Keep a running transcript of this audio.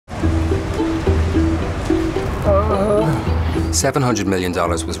$700 million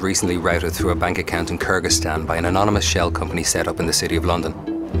was recently routed through a bank account in Kyrgyzstan by an anonymous shell company set up in the City of London.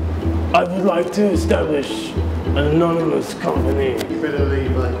 I would like to establish an anonymous company.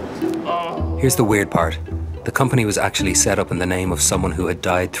 Here's the weird part. The company was actually set up in the name of someone who had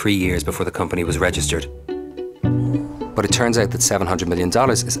died 3 years before the company was registered. But it turns out that $700 million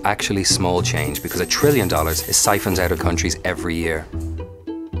is actually small change because $1 trillion is siphoned out of countries every year.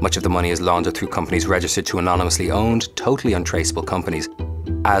 Much of the money is laundered through companies registered to anonymously owned, totally untraceable companies,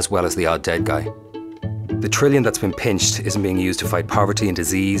 as well as the odd dead guy. The trillion that's been pinched isn't being used to fight poverty and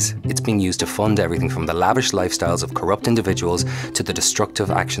disease, it's being used to fund everything from the lavish lifestyles of corrupt individuals to the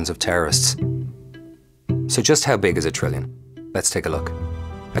destructive actions of terrorists. So just how big is $1 trillion? Let's take a look.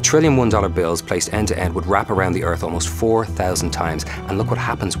 $1 trillion $1 bills placed end to end would wrap around the earth almost 4,000 times, and look what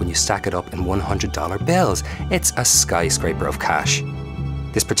happens when you stack it up in $100 bills. It's a skyscraper of cash.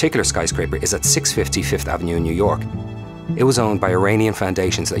 This particular skyscraper is at 650 Fifth Avenue in New York. It was owned by Iranian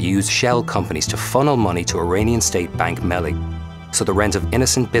foundations that used shell companies to funnel money to Iranian state bank Melli. So the rent of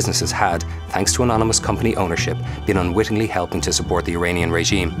innocent businesses had, thanks to anonymous company ownership, been unwittingly helping to support the Iranian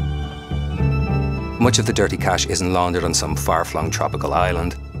regime. Much of the dirty cash isn't laundered on some far-flung tropical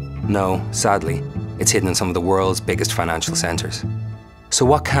island. No, sadly, it's hidden in some of the world's biggest financial centers. So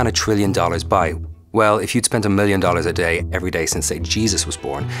what can $1 trillion buy? Well, if you'd spent $1 million a day every day since, say, Jesus was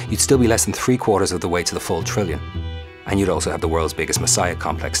born, you'd still be less than 3/4 of the way to the full trillion. And you'd also have the world's biggest messiah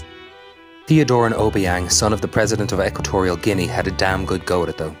complex. Theodorin Obiang, son of the president of Equatorial Guinea, had a damn good go at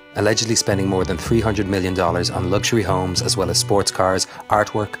it though, allegedly spending more than $300 million on luxury homes as well as sports cars,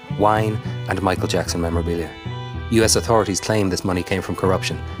 artwork, wine, and Michael Jackson memorabilia. US authorities claim this money came from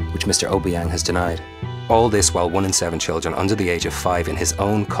corruption, which Mr. Obiang has denied. All this while 1 in 7 children under the age of 5 in his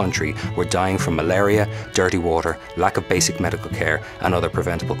own country were dying from malaria, dirty water, lack of basic medical care, and other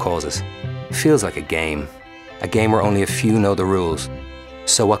preventable causes. It feels like a game where only a few know the rules.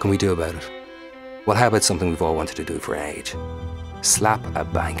 So what can we do about it? Well, how about something we've all wanted to do for an age? Slap a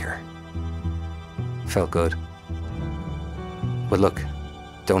banker. Felt good. But look,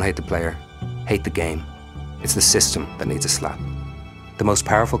 don't hate the player, hate the game. It's the system that needs a slap. The most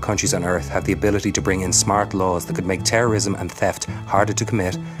powerful countries on earth have the ability to bring in smart laws that could make terrorism and theft harder to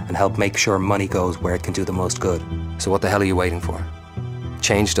commit and help make sure money goes where it can do the most good. So what the hell are you waiting for?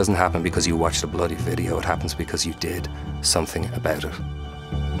 Change doesn't happen because you watched a bloody video, it happens because you did something about it.